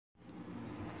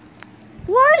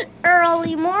an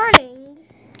early morning.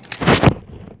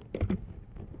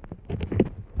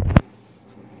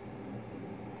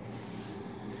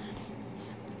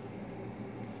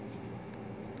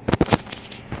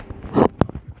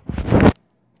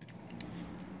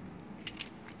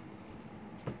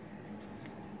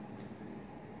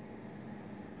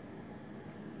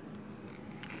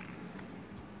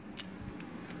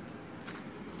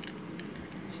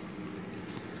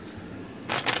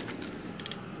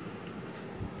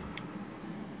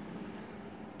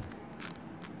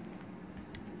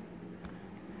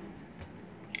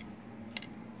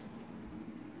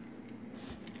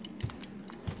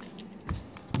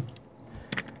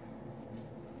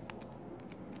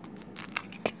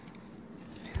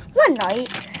 One night,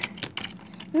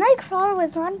 Nightcrawler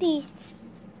was on the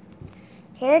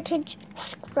heritage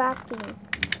scrapping.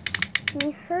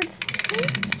 He heard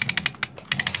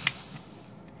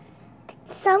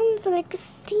sounds like a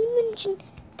steam engine.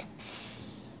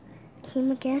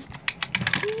 Came again.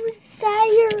 Who was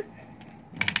there?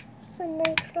 Said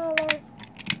Nightcrawler.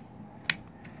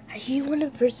 Are you one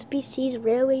of our species,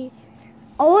 really?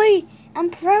 I'm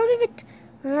proud of it,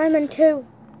 and I'm in too.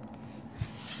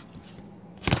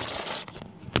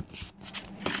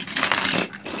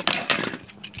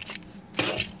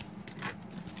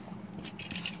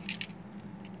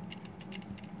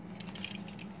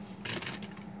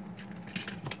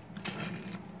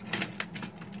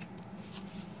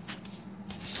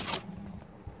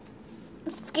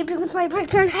 Escaping with my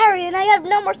brother Harry, and I have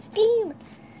no more steam.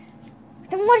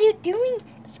 Then what are you doing?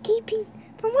 Escaping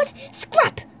from what?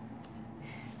 Scrap!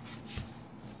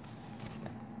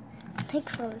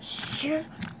 Nightcrawler, sure.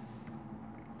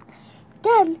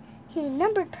 Then he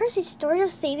remembered Percy's story of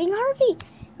saving Harvey.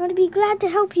 I would be glad to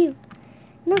help you.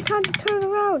 No time to turn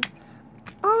around.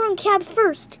 I'll run cab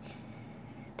first.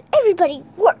 Everybody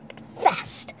worked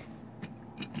fast.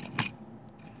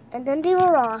 And then they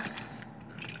were off.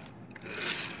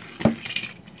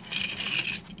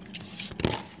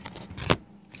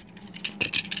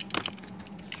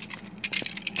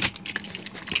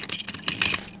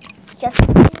 Just as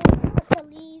they were about to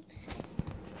leave,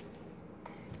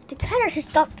 the cutter who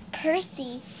stopped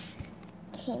Percy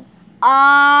came.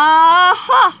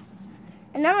 Aha!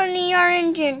 Another ER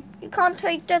engine. You can't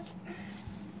take this.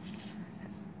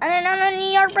 And another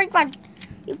ER brake pad.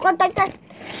 You can't take that.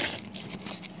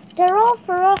 They're all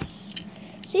for us.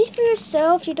 See for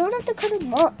yourself. You don't have to cut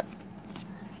them up.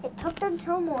 It took them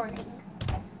till morning.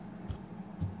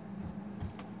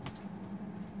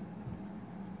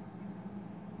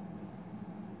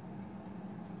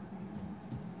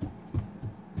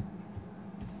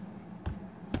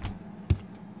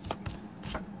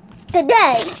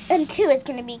 Today, and 2 is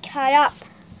going to be cut up.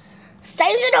 Stay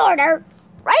in order.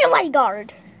 Right away,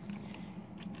 guard.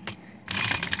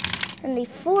 And they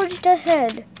forged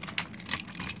ahead.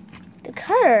 The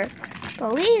cutter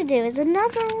believed it was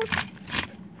another one.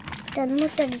 Then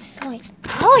looked at his sign.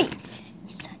 Hi,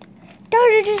 he said.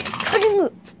 They're just cutting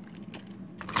up.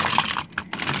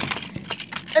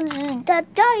 And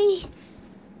that day,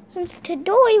 since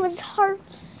today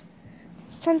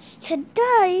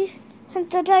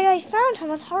the day I found him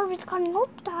was Harvey's cutting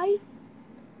up day.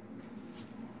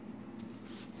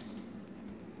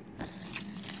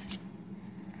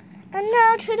 And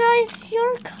now today's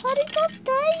your cutting up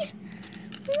day?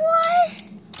 What?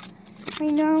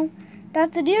 I know,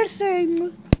 that's a dear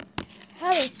thing.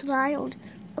 Harry smiled.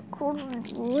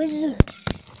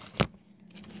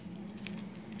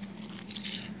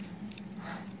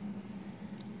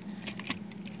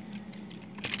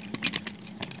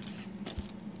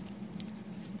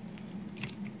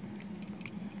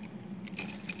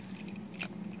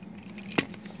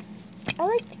 I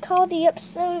like to call the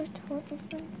episode of Talking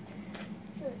Friends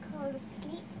called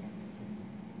Skeet,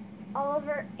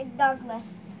 Oliver, and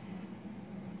Douglas.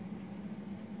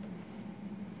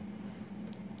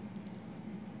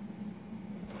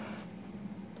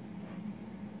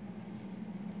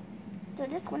 So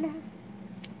this one has.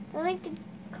 So I like to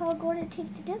call Gordon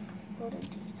Takes a Dip. Gordon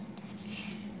Takes a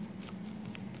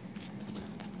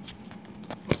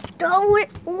Dip. Though it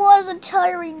was a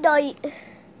tiring night.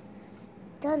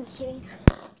 Done kidding.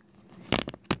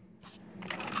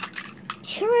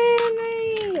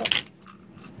 Trimming!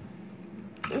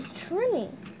 It's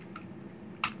trimming.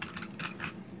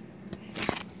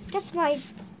 That's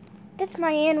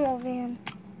my animal van.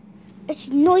 It's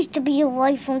nice to be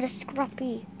away from the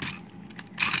scrappy.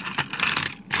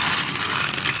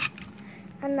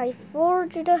 And I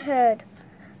forged ahead.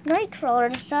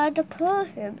 Nightcrawler decided to pull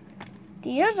him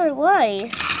the other way.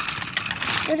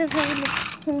 Instead of having to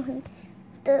pull him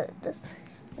the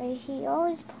way he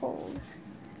always pulled.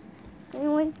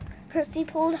 And when Percy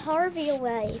pulled Harvey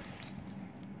away,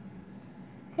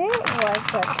 it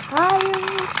was a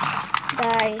tiring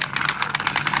day.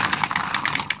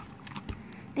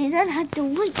 They then had to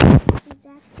wait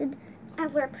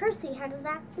where Percy had his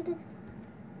accident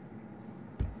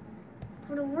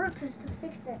for the workers to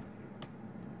fix it.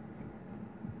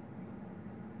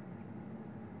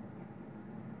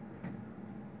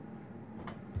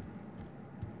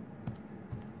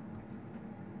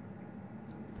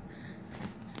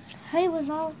 I was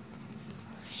all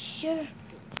sure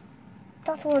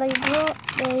that's what I brought.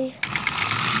 They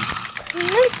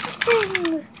closest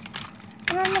thing,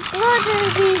 and I'm glad to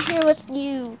be here with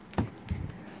you.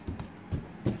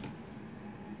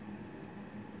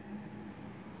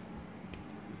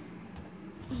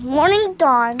 Morning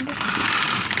dawned.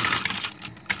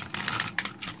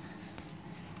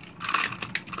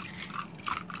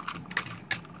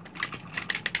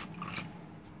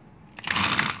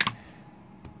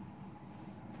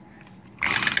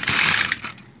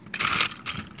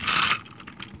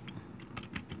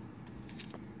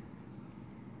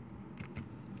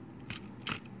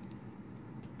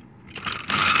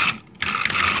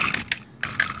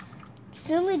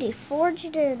 Soon they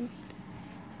forged in.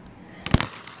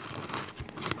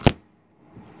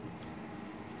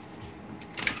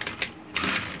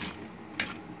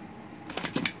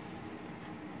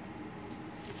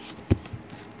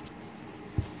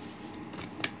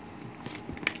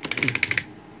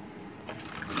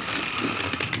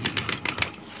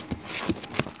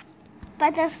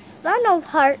 But the final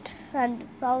part and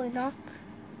falling off.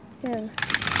 And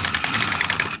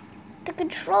the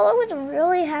controller was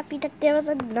really happy that there was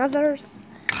another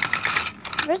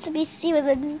recipe. C was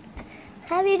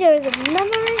happy there was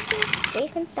another version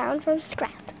safe and sound from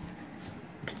scrap.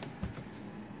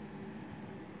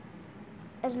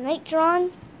 As night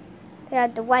drawn, they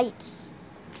had the whites.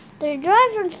 Their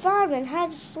driver and fireman had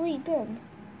to sleep in.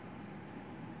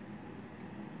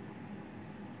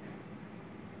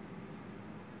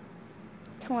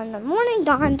 When the morning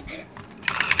dawned,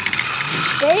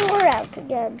 they were out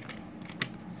again.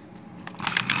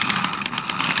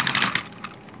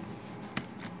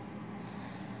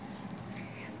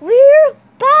 We're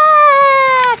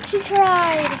back, she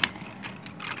cried.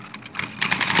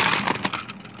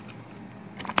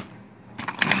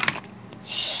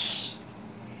 Shh.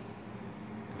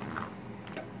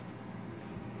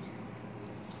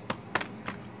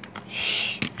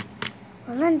 Shh.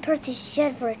 Well, then Percy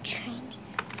said for a change.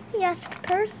 He asked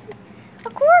Percy.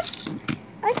 Of course,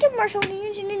 I can marshal the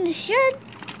engine in the shed.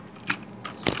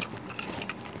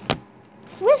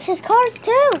 With his cars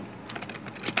too.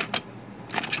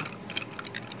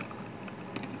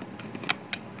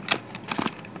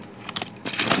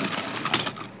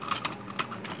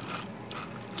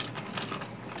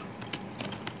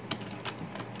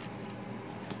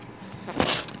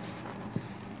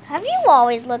 Have you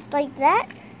always looked like that?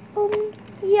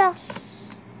 Yes.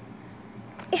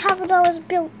 I haven't always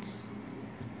built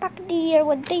back in the year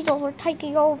when Diesel were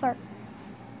taking over.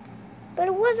 But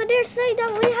it wasn't their thing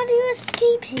that we had to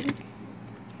escape him.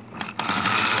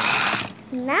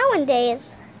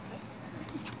 Nowadays,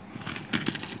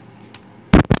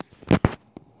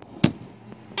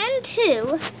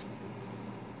 N2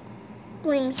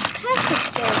 brings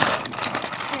passengers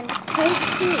and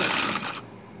N2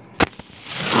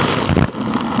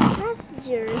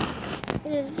 passengers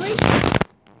in his bracelet.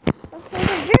 A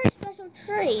very special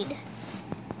trade,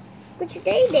 which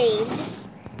they named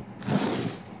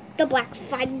the Black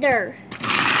Thunder.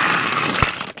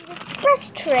 An express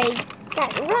train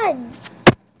that runs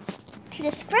to the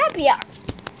scrapyard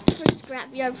for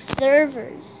scrapyard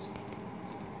preservers.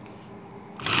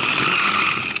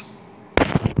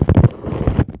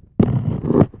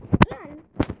 Then,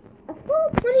 a full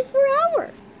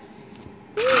 24-hour,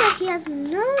 meaning that he has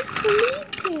no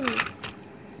sleeping.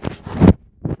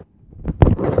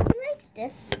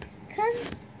 This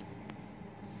because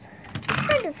a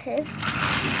friend of his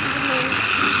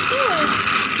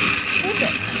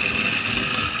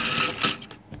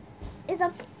is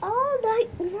up all night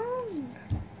long.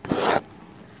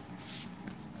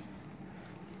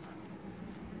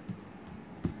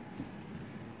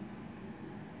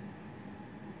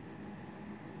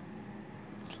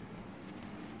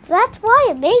 That's why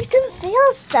it makes him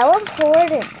feel so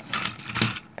important.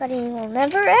 But he will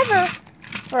never ever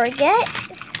forget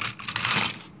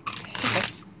his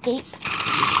escape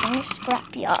from the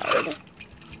scrapyard.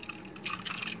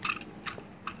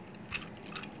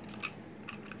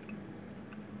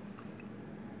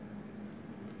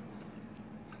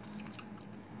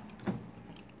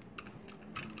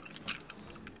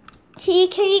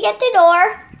 Can you get the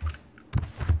door?